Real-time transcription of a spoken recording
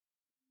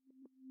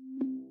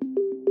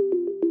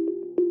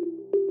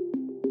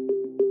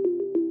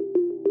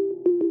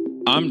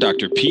I'm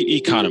Dr.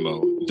 Pete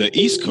Economo, the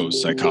East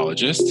Coast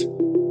psychologist.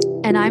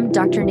 And I'm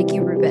Dr. Nikki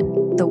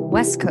Rubin, the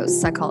West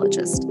Coast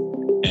psychologist.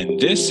 And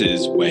this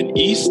is When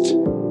East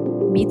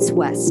Meets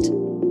West.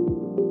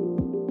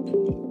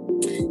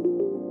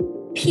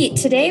 Pete,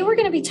 today we're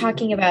going to be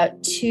talking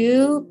about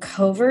two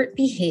covert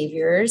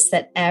behaviors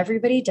that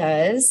everybody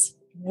does,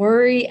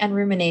 worry and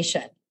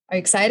rumination. Are you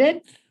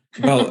excited?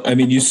 Well, I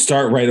mean, you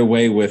start right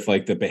away with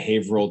like the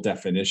behavioral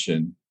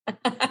definition.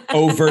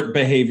 Overt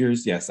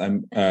behaviors. Yes,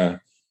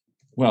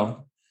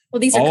 well,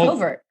 these are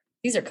covert.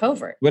 These are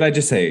covert. What did I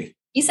just say?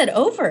 You said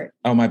overt.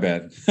 Oh, my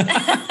bad.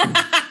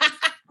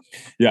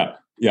 Yeah.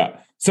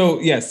 So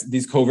yes,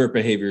 these covert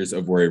behaviors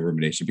of worry and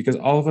rumination, because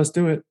all of us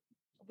do it.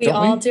 We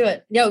all do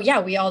it. No,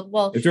 yeah, we all.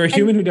 Well, is there a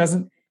human who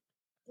doesn't?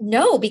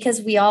 No,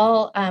 because we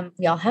all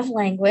have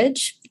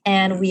language,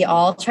 and we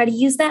all try to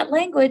use that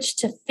language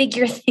to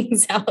figure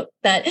things out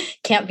that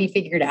can't be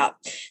figured out.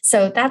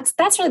 So that's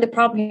really the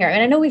problem here.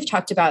 And I know we've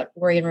talked about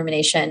worry and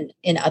rumination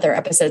in other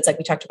episodes, like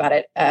we talked about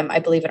it, I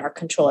believe, in our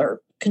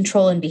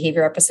control and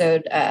behavior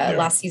episode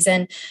last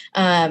season.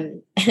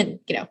 And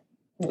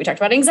we talked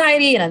about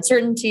anxiety and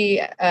uncertainty.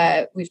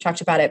 We've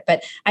talked about it,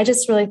 but I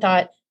just really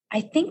thought,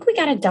 I think we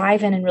got to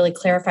dive in and really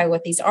clarify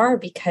what these are,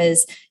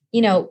 because,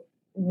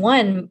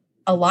 one,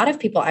 a lot of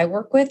people I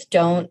work with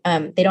don't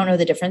know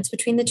the difference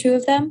between the two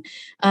of them.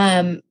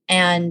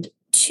 And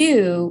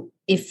two,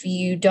 if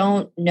you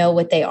don't know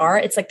what they are,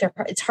 it's like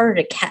it's harder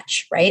to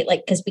catch, right?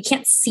 Like, because we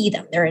can't see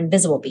them. They're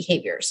invisible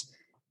behaviors.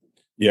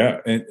 Yeah.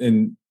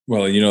 And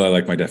well, I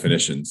like my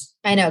definitions.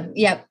 I know.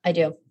 Yep, I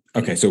do.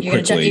 Okay, so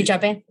quickly. You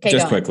jump in? Okay,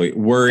 just quickly.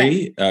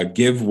 Worry,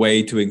 give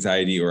way to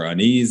anxiety or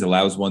unease,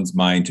 allows one's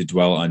mind to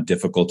dwell on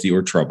difficulty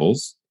or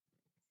troubles.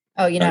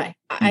 Oh, I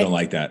don't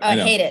like that. I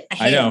hate it.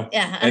 I know.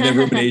 Yeah. And then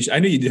rumination. I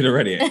knew you did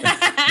already.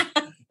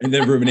 And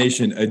then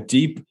rumination, a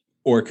deep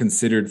or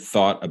considered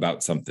thought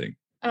about something.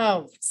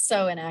 Oh,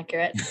 so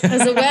inaccurate.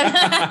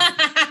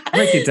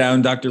 Break it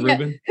down, Dr.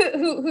 Rubin.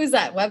 Who's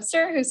that?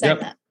 Webster? Who said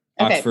that?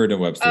 Okay. Oxford and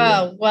Webster.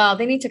 Oh, well,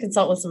 they need to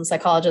consult with some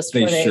psychologists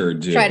before they sure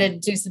do. Try to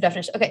do some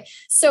definition. Okay.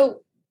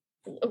 So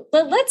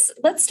let's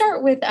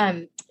start with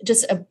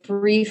just a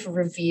brief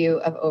review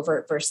of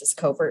overt versus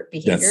covert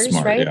behaviors. That's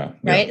smart, right? Yeah.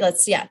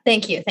 Right.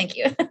 Thank you.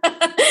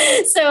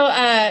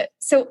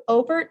 So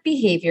overt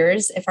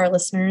behaviors, if our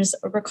listeners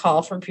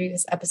recall from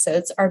previous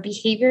episodes, are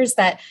behaviors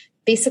that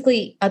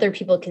basically other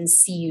people can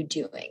see you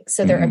doing.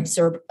 So they're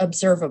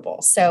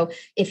observable. So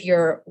if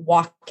you're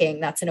walking,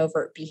 that's an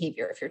overt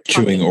behavior. If you're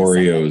chewing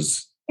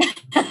Oreos.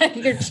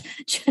 You're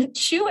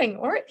chewing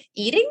or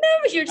eating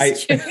them? You're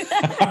just chewing them?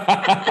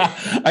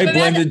 I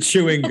blended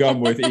chewing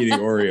gum with eating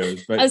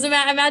Oreos. But I was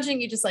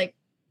imagining you just like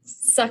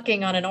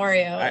sucking on an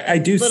Oreo. I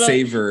do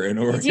savor an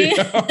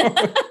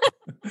Oreo.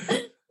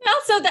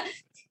 Also,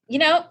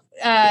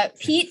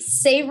 Pete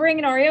savoring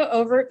an Oreo,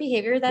 overt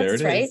behavior.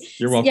 That's right.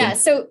 You're welcome. Yeah.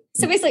 So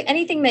basically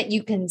anything that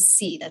you can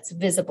see that's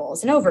visible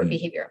is an overt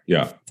behavior.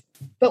 Yeah.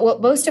 But what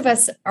most of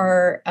us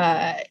are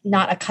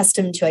not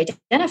accustomed to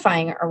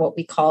identifying are what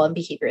we call in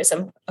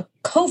behaviorism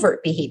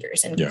covert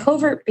behaviors. And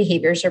covert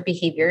behaviors are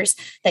behaviors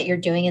that you're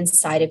doing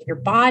inside of your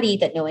body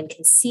that no one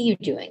can see you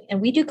doing. And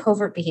we do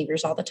covert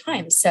behaviors all the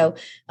time. So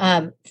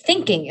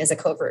thinking is a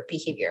covert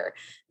behavior.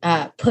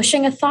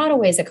 Pushing a thought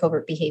away is a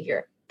covert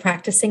behavior.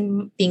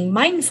 Practicing being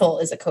mindful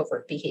is a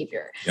covert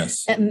behavior.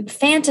 Yes.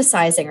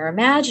 Fantasizing or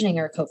imagining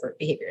are covert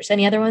behaviors.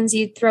 Any other ones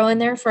you throw in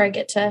there before I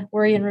get to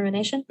worry and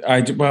rumination?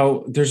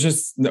 There's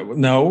just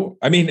no.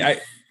 I mean,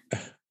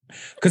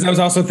 because I was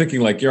also thinking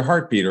like your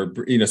heartbeat or,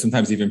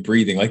 sometimes even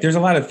breathing. Like there's a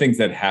lot of things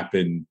that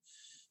happen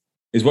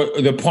is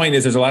what the point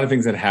is. There's a lot of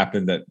things that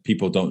happen that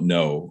people don't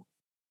know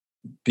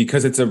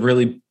because it's a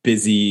really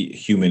busy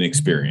human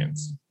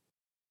experience.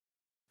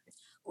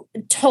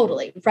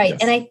 Totally. Right.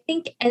 Yes. And I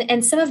think,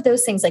 and some of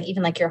those things, like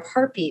even like your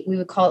heartbeat, we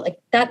would call it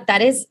like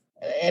that is,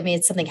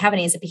 it's something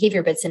happening as a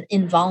behavior, but it's an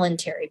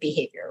involuntary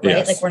behavior, right?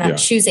 Yes. Like we're not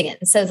choosing it.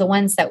 And so the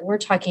ones that we're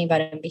talking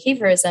about in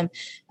behaviorism,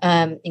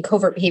 in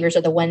covert behaviors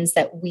are the ones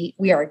that we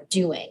are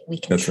doing. We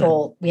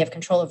control, we have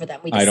control over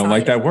them. I don't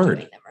like that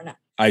word. Or not.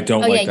 I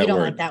don't like that word. You don't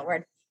like that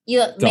word.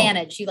 You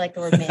manage. You like the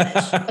word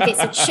manage. Okay.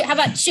 So how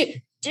about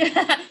choose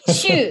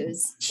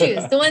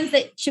the ones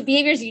that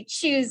behaviors you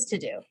choose to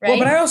do, right? Well,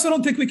 but I also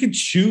don't think we can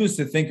choose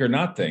to think or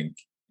not think.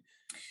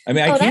 I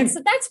mean, I can't.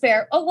 That's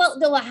fair. Oh, well,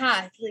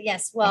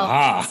 yes. Well,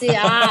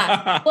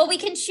 well, we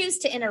can choose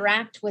to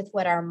interact with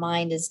what our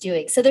mind is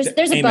doing. So there's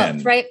a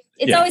both, right?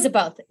 It's always a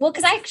both. Well,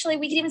 because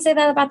we can even say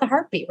that about the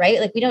heartbeat, right?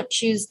 Like we don't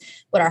choose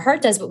what our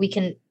heart does, but we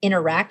can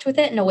interact with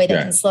it in a way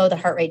that can slow the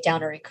heart rate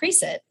down or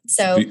increase it.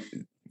 So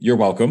you're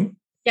welcome.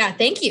 Yeah,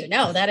 thank you.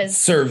 No, that is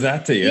serve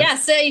that to you.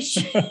 Yes, I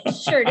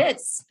sure did.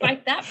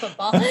 Spike that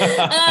football.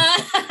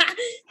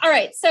 All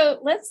right, so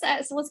let's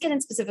get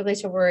in specifically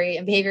to worry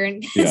and behavior,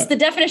 and the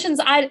definitions.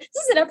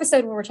 This is an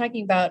episode where we're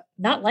talking about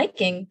not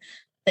liking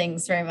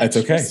things very much. That's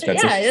okay. It's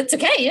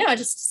okay.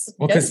 Just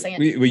because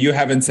you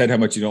haven't said how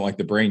much you don't like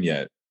the brain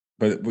yet.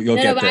 But you'll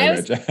get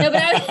there.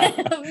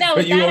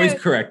 But you always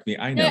correct me.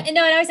 I know.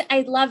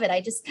 I love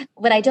it.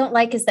 What I don't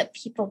like is that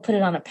people put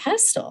it on a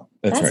pedestal.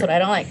 That's right. what I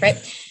don't like. Right.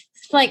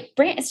 like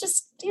brain, it's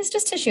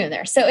just tissue in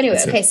there. So anyway,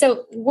 That's it. okay.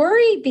 So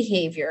worry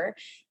behavior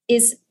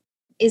is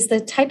the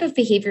type of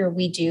behavior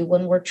we do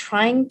when we're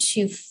trying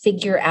to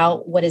figure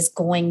out what is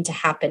going to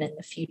happen in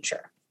the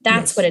future.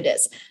 That's Yes. what it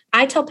is.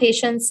 I tell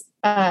patients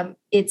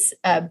it's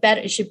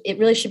better. It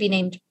really should be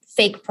named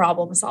fake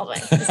problem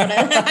solving. Is what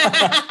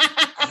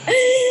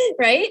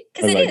right?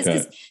 Because I it like is.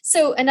 that.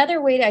 So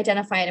another way to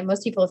identify it, and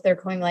most people, if they're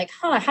going like,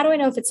 how do I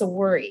know if it's a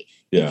worry?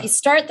 Yeah. If you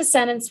start the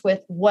sentence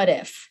with what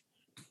if?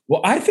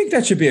 Well, I think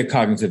that should be a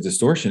cognitive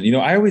distortion.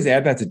 I always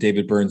add that to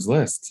David Byrne's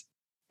list.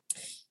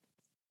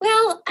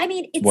 Well, I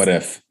mean, it's What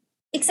if?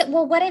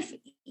 what if?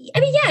 I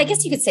mean, yeah, I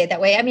guess you could say it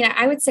that way. I mean,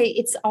 I would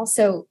say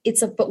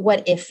but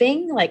what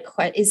ifing, like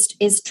what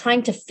is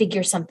trying to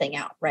figure something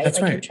out, right? That's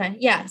like right. You're trying,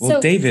 yeah.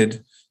 Well, So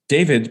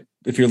David,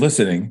 if you're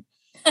listening,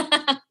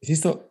 he's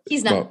still.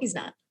 he's not. Well, He's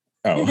not.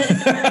 Oh.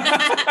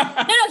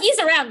 No, he's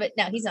around, but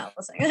no, he's not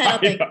listening. I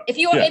don't think.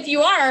 If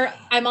you are,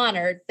 I'm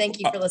honored. Thank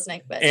you for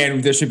listening. But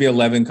And there should be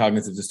 11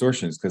 cognitive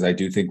distortions because I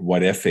do think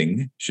what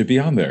ifing should be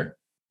on there.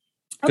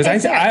 Because okay,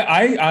 fair.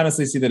 I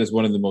honestly see that as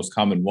one of the most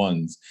common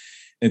ones.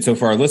 And so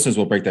for our listeners,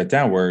 we'll break that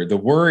down where the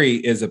worry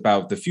is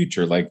about the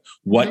future. Like,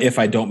 what if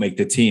I don't make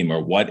the team?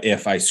 Or what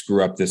if I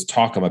screw up this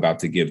talk I'm about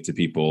to give to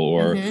people?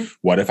 Or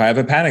what if I have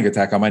a panic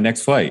attack on my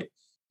next flight?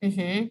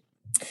 Mm-hmm.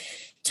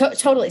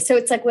 Totally. So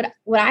it's like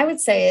what I would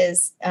say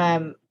is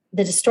the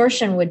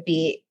distortion would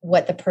be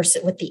what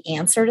the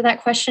answer to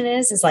that question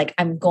is like,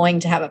 I'm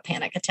going to have a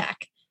panic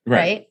attack.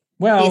 Right.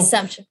 Well, the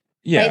assumption.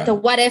 Yeah. Right. The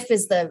what if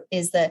is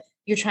the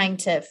you're trying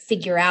to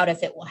figure out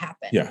if it will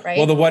happen. Yeah. Right.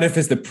 Well, the what if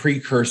is the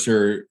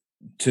precursor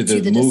to the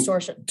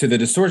distortion. To the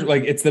distortion.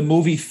 Like it's the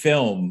movie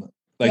film.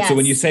 Like, so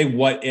when you say,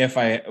 what if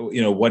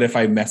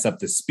I mess up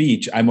the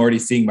speech, I'm already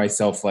seeing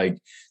myself like,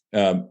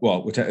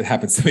 which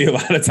happens to me a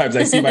lot of times.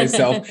 I see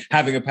myself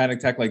having a panic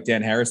attack like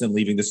Dan Harrison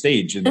leaving the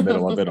stage in the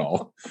middle of it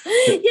all.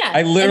 Yeah.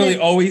 I literally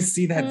always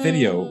see that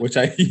video, which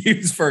I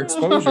use for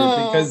exposure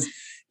because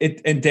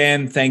and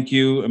Dan, thank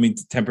you. I mean,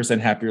 10%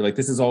 happier. Like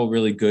this is all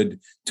really good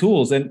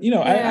tools. And,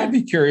 I'd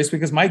be curious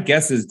because my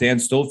guess is Dan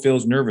still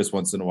feels nervous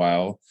once in a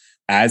while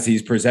as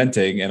he's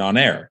presenting and on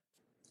air.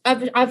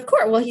 Of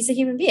course. Well, he's a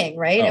human being,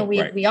 right? Oh,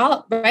 and we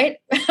all, right?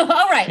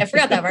 All right. I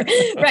forgot that part.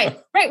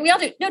 Right. We all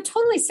do. No,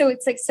 totally. So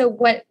it's like, so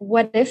what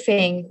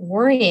ifing,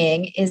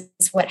 worrying is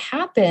what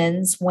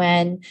happens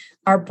when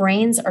our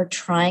brains are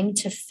trying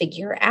to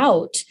figure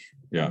out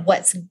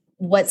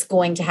what's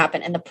going to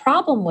happen. And the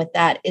problem with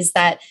that is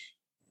that,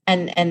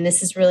 and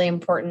this is really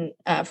important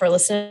for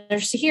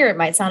listeners to hear, it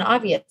might sound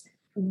obvious.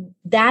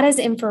 That is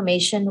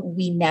information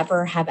we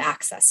never have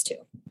access to.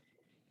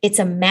 It's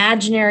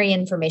imaginary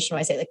information. When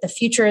I say like the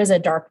future is a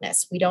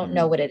darkness, we don't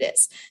know what it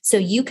is. So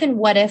you can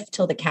what if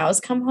till the cows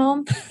come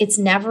home.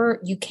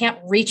 You can't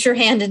reach your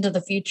hand into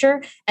the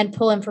future and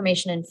pull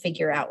information and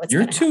figure out what's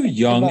You're going to too happen.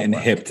 young and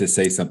hip to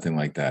say something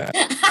like that.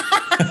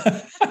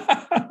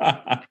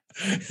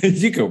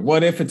 You could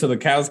what if until the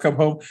cows come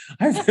home.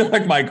 I feel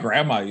like my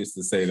grandma used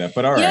to say that,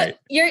 but all right.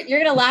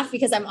 You're gonna laugh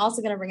because I'm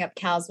also gonna bring up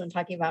cows when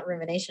talking about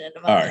rumination in a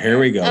moment. All right, here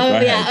we go. Oh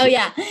go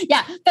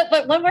yeah.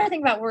 But one more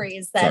thing about worry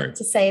is that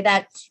to say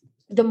that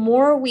the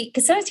more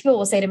because sometimes people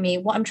will say to me,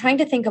 well, I'm trying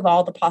to think of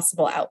all the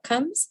possible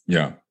outcomes.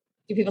 Yeah.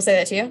 Do people say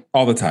that to you?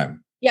 All the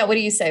time. Yeah. What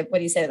do you say? What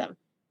do you say to them?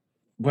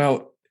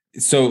 Well,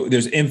 so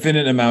there's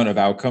infinite amount of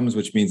outcomes,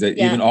 which means that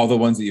even all the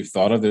ones that you've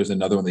thought of, there's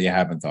another one that you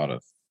haven't thought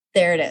of.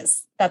 There it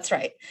is. That's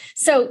right.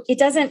 So it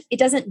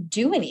doesn't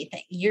do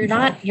anything. You're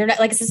not, like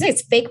I said,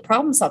 it's fake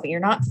problem solving. You're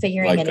not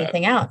figuring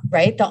anything out,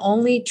 right? The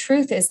only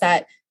truth is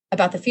that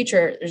about the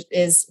future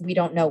is we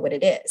don't know what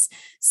it is.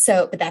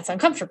 So, but that's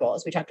uncomfortable,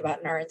 as we talked about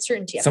in our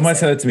uncertainty episode. Someone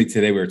said that to me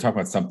today. We were talking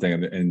about something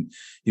and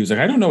he was like,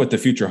 I don't know what the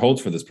future holds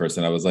for this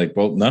person. I was like,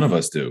 well, none of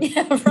us do.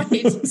 Yeah,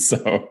 right.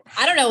 So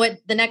I don't know what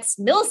the next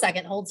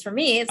millisecond holds for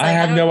me. It's like, I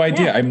have no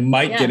idea. Yeah. I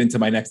might get into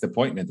my next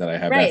appointment that I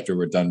have after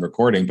we're done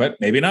recording, but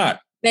maybe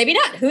not. Maybe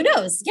not. Who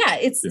knows? Yeah.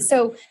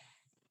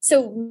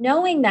 So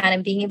knowing that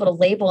and being able to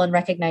label and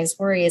recognize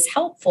worry is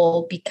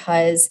helpful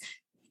because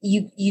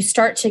you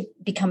start to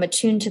become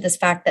attuned to this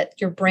fact that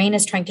your brain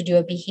is trying to do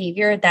a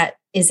behavior that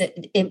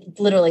it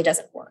literally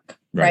doesn't work.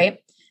 Right.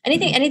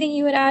 Anything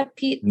you would add,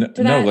 Pete?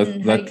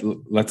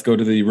 Let's go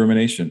to the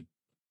rumination.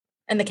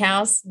 And the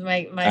cows,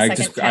 I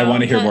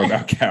want to hear more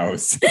about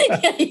cows.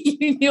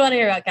 you want to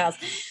hear about cows.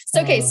 So,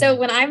 okay. So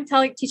when I'm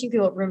teaching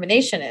people what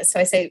rumination is, so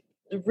I say,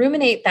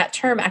 ruminate, that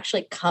term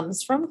actually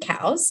comes from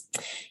cows.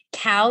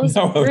 Cows.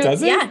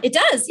 Does it? Yeah, it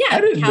does. Yeah.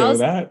 I didn't know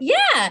that.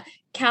 Yeah.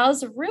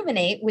 Cows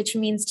ruminate, which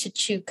means to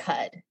chew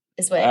cud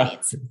is what it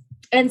means.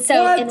 And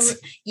so,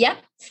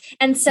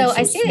 And so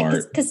I say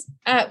that because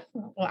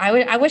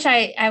I wish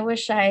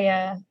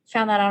I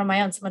found that out on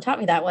my own. Someone taught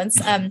me that once.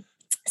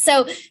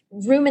 So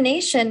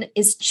rumination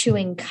is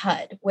chewing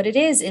cud. What it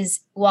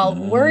is while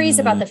worries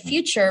about the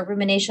future,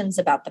 rumination's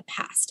about the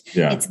past.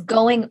 Yeah. It's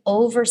going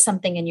over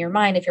something in your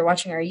mind. If you're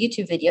watching our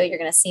YouTube video, you're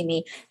going to see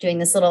me doing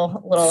this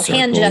little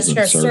hand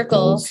gesture,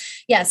 circles.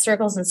 Yeah,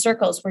 circles and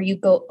circles where you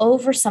go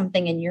over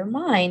something in your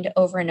mind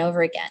over and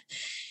over again.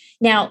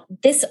 Now,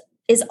 this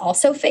is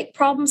also fake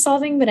problem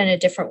solving, but in a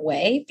different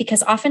way.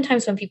 Because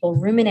oftentimes when people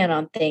ruminate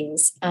on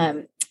things,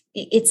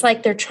 it's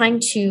like they're trying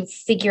to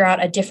figure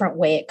out a different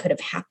way it could have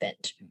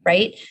happened,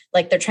 right?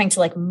 Like they're trying to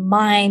like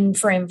mine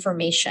for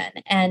information.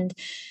 And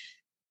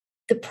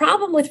the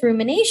problem with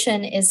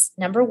rumination is,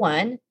 number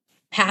one,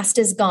 past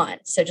is gone.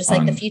 So just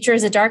like the future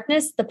is a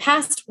darkness, the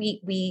past,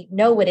 we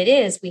know what it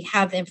is. We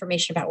have the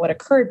information about what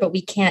occurred, but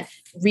we can't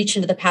reach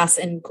into the past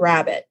and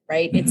grab it,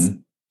 right?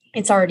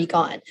 It's already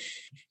gone.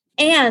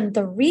 And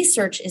the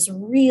research is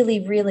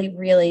really, really,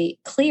 really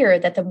clear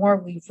that the more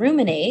we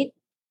ruminate,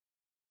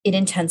 it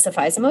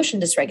intensifies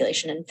emotion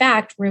dysregulation. In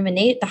fact,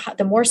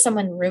 the more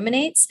someone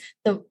ruminates,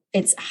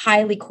 it's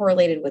highly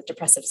correlated with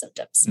depressive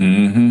symptoms.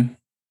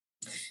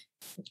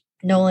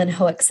 Nolan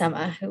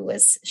Hoeksema, who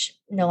was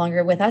no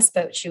longer with us,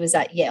 but she was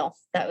at Yale.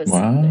 That was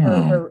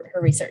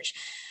her research.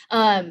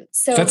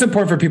 So that's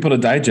important for people to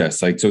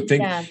digest. Like, so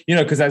think,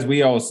 because as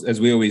we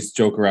always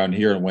joke around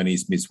here and When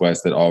East Meets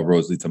West, that all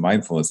roads lead to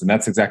mindfulness. And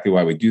that's exactly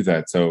why we do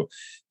that. So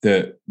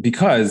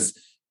because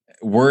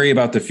worry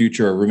about the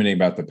future or ruminating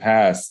about the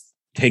past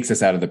takes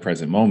us out of the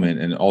present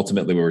moment. And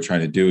ultimately what we're trying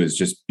to do is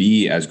just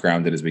be as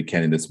grounded as we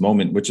can in this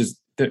moment, which is,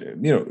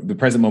 the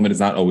present moment is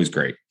not always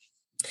great.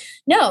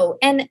 No.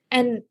 And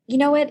you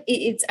know what,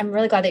 I'm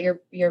really glad that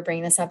you're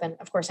bringing this up. And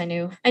of course I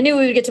knew we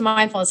would get to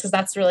mindfulness, because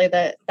that's really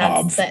the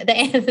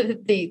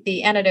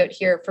antidote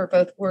here for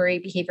both worry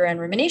behavior and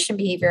rumination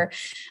behavior.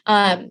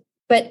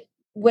 But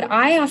what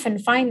I often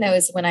find though,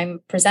 is when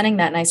I'm presenting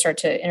that and I start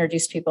to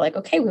introduce people like,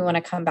 okay, we want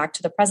to come back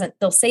to the present.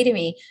 They'll say to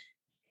me,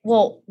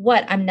 well,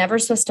 what, I'm never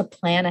supposed to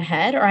plan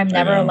ahead, or I'm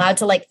never allowed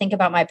to like think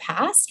about my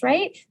past.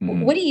 Right.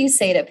 What do you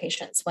say to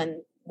patients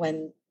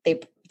when they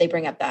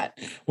bring up that?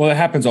 Well, it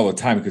happens all the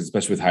time, because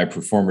especially with high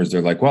performers,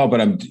 they're like, well, but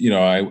I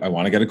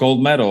want to get a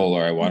gold medal,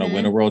 or I want to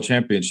win a world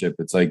championship.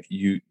 It's like,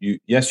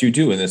 yes, you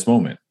do in this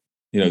moment.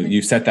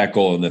 You set that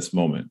goal in this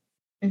moment.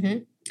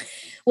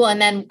 Well,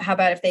 and then how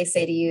about if they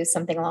say to you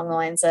something along the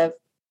lines of,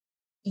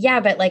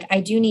 yeah, but like,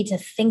 I do need to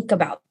think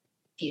about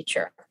the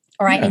future,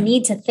 or I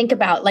need to think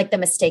about like the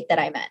mistake that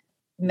I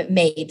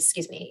made, in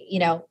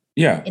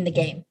the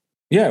game.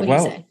 Yeah.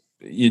 Well,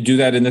 you do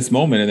that in this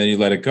moment and then you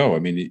let it go. I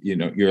mean,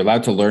 you're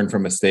allowed to learn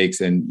from mistakes,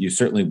 and you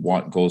certainly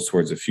want goals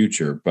towards the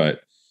future,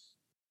 but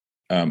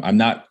I'm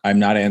not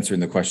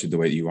answering the question the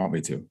way that you want me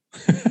to.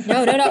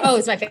 No. Oh,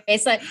 it's my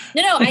face. Like,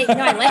 no, I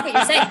like what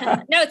you're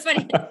saying. No, it's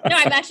funny. No,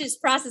 I'm actually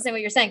just processing what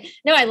you're saying.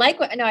 No, I like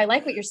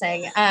what you're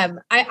saying.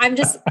 I'm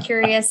just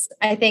curious,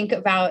 I think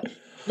about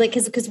like,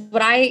 because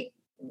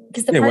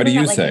the part what do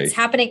you like, say? It's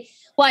happening.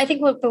 Well, I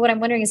think what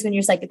I'm wondering is when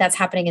you're like, that's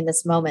happening in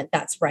this moment,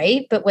 that's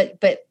right.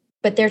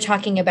 But they're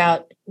talking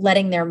about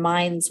letting their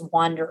minds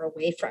wander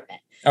away from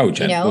it. Oh,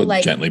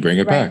 gently bring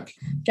it back.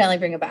 Gently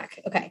bring it back.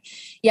 Okay.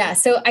 Yeah.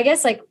 So I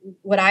guess like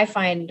what I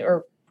find,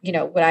 or,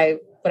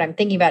 what I'm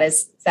thinking about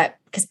is that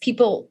because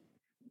people,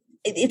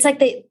 it's like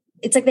they,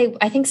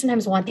 I think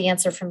sometimes want the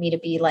answer from me to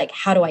be like,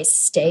 how do I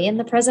stay in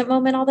the present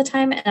moment all the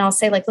time? And I'll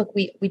say like, look,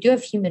 we do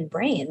have human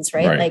brains,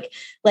 right?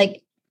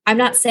 Like I'm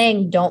not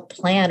saying don't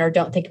plan or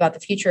don't think about the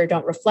future or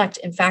don't reflect.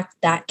 In fact,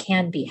 that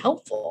can be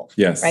helpful.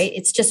 Yes. Right.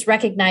 It's just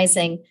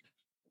recognizing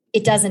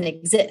it doesn't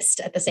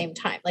exist at the same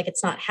time. Like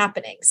it's not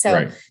happening.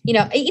 So,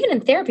 even in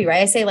therapy,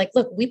 right? I say like,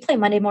 look, we play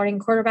Monday morning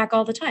quarterback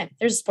all the time.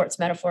 There's a sports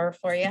metaphor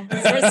for you.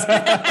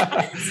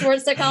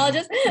 Sports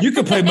psychologist. You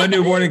can play Monday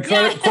morning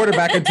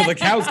quarterback until the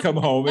cows come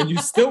home and you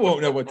still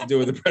won't know what to do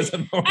with the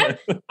present moment.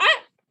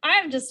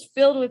 I'm just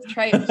filled with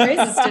phrases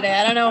today.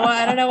 I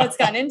don't know what's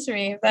gotten into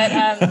me, but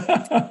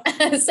but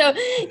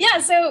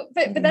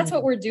that's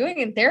what we're doing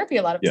in therapy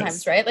a lot of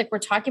times, right? Like we're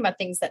talking about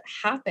things that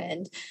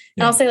happened,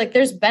 and I'll say like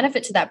there's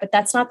benefit to that, but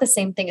that's not the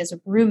same thing as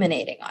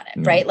ruminating on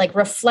it, right? Like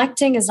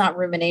reflecting is not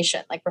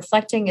rumination. Like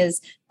reflecting is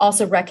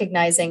also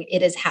recognizing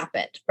it has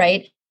happened,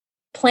 right?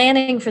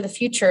 Planning for the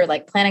future,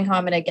 like planning how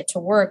I'm going to get to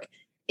work,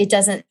 it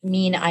doesn't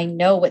mean I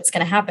know what's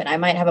going to happen. I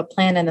might have a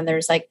plan and then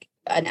there's like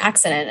an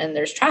accident and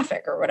there's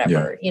traffic or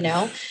whatever,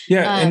 Yeah.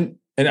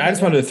 And I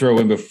just wanted to throw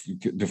in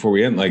before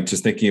we end, like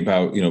just thinking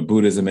about,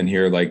 Buddhism in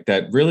here, like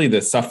that really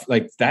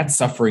that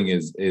suffering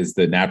is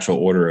the natural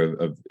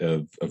order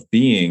of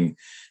being.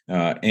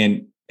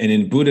 And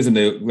in Buddhism,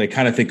 they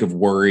kind of think of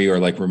worry or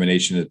like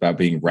rumination as about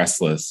being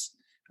restless.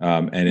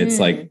 And it's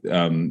like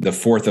the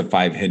fourth of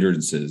five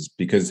hindrances,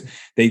 because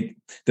the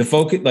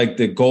focus, like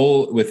the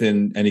goal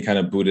within any kind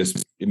of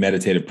Buddhist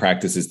meditative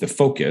practice is the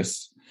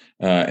focus.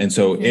 And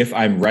so if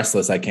I'm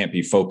restless, I can't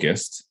be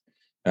focused.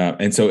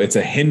 And so it's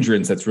a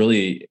hindrance that's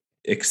really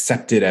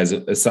accepted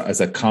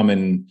as a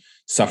common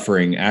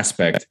suffering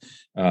aspect.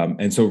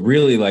 And so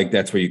really like,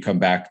 that's where you come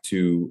back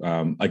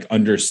to like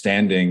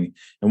understanding.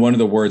 And one of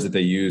the words that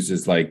they use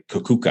is like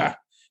kukuka,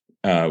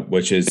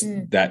 which is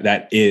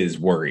that is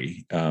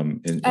worry.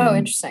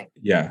 Interesting.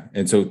 Yeah.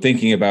 And so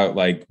thinking about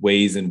like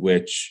ways in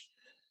which,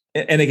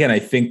 and again, I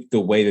think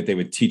the way that they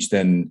would teach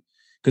then,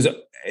 because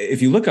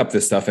if you look up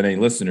this stuff, and any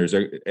listeners,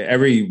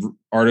 every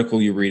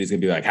article you read is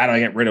going to be like, how do I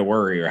get rid of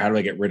worry, or how do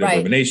I get rid of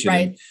rumination?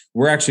 Right. And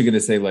we're actually going to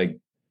say like,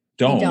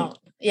 don't.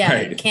 Yeah,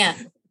 right. You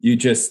can't.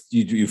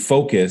 you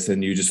focus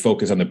and you just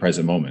focus on the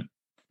present moment.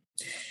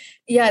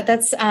 Yeah,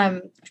 that's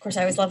of course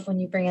I always love when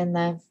you bring in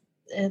the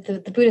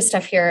Buddhist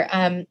stuff here.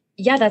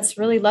 Yeah, that's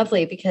really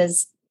lovely,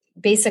 because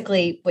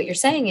basically what you're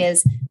saying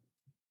is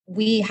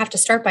we have to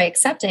start by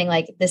accepting,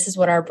 like, this is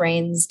what our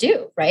brains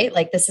do, right?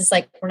 Like, this is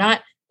like, we're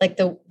not like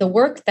the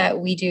work that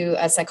we do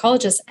as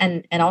psychologists,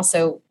 and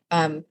also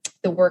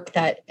the work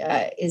that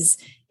is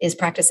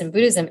practiced in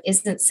Buddhism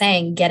isn't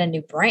saying get a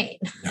new brain.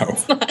 No.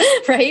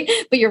 Right.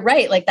 But you're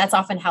right. Like, that's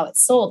often how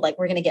it's sold. Like,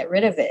 we're going to get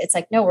rid of it. It's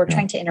like, no, we're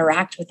trying to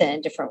interact with it in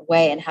a different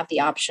way and have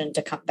the option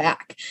to come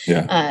back.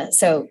 Yeah.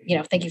 So,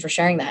 thank you for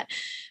sharing that.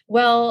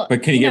 Well,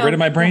 but can you get rid of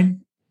my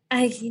brain?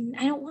 I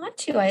don't want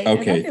to. I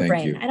love your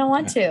brain. You. I don't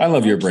want to. I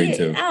love your brain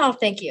too. Oh,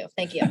 thank you.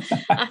 Thank you.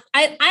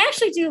 I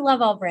actually do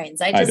love all brains.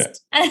 they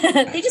just,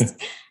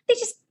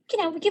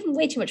 we give them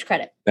way too much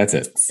credit. That's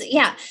it. So,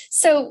 yeah.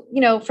 So,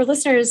 for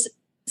listeners,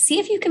 see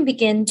if you can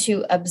begin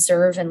to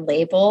observe and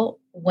label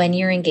when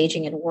you're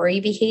engaging in worry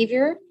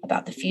behavior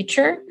about the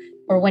future,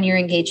 or when you're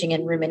engaging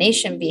in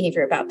rumination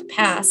behavior about the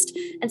past,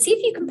 and see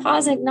if you can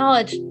pause and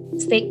acknowledge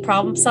it's fake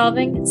problem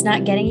solving. It's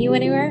not getting you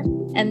anywhere,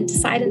 and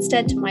decide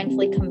instead to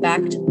mindfully come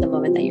back to the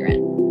moment that you're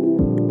in.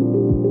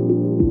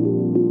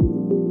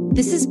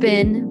 This has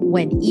been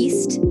When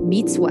East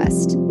Meets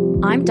West.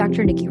 I'm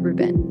Dr. Nikki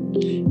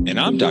Rubin. And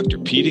I'm Dr.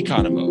 Pete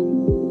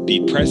Economou.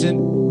 Be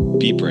present,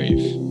 be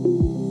brave.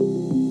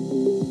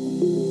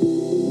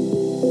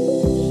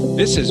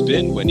 This has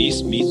been When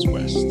East Meets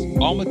West.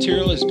 All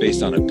material is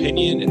based on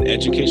opinion and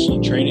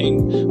educational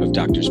training of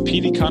Drs.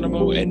 Pete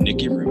Economou and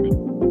Nikki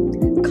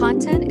Rubin.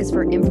 Content is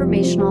for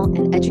informational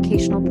and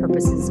educational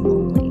purposes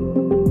only.